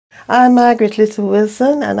I'm Margaret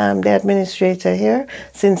Little-Wilson, and I'm the administrator here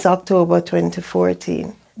since October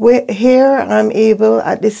 2014. Here I'm able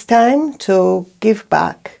at this time to give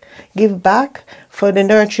back for the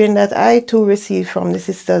nurturing that I too receive from the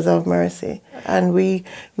Sisters of Mercy. And we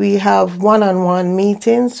have one-on-one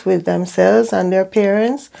meetings with themselves and their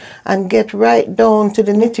parents and get right down to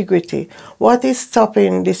the nitty-gritty. What is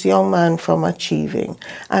stopping this young man from achieving?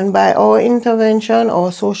 And by our intervention,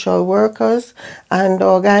 our social workers and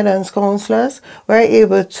our guidance counselors, we're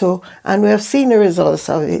able to, and we have seen the results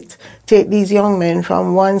of it, take these young men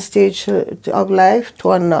from one stage of life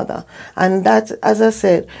to another. And that, as I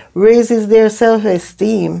said, raises their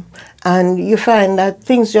self-esteem. And you find that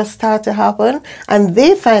things just start to happen, and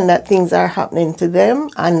they find that things are happening to them,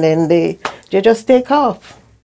 and then they just take off.